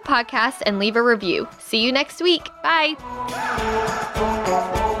subscribe to the podcast and leave a review. See you next week. Bye.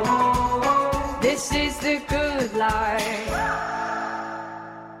 This is the good life.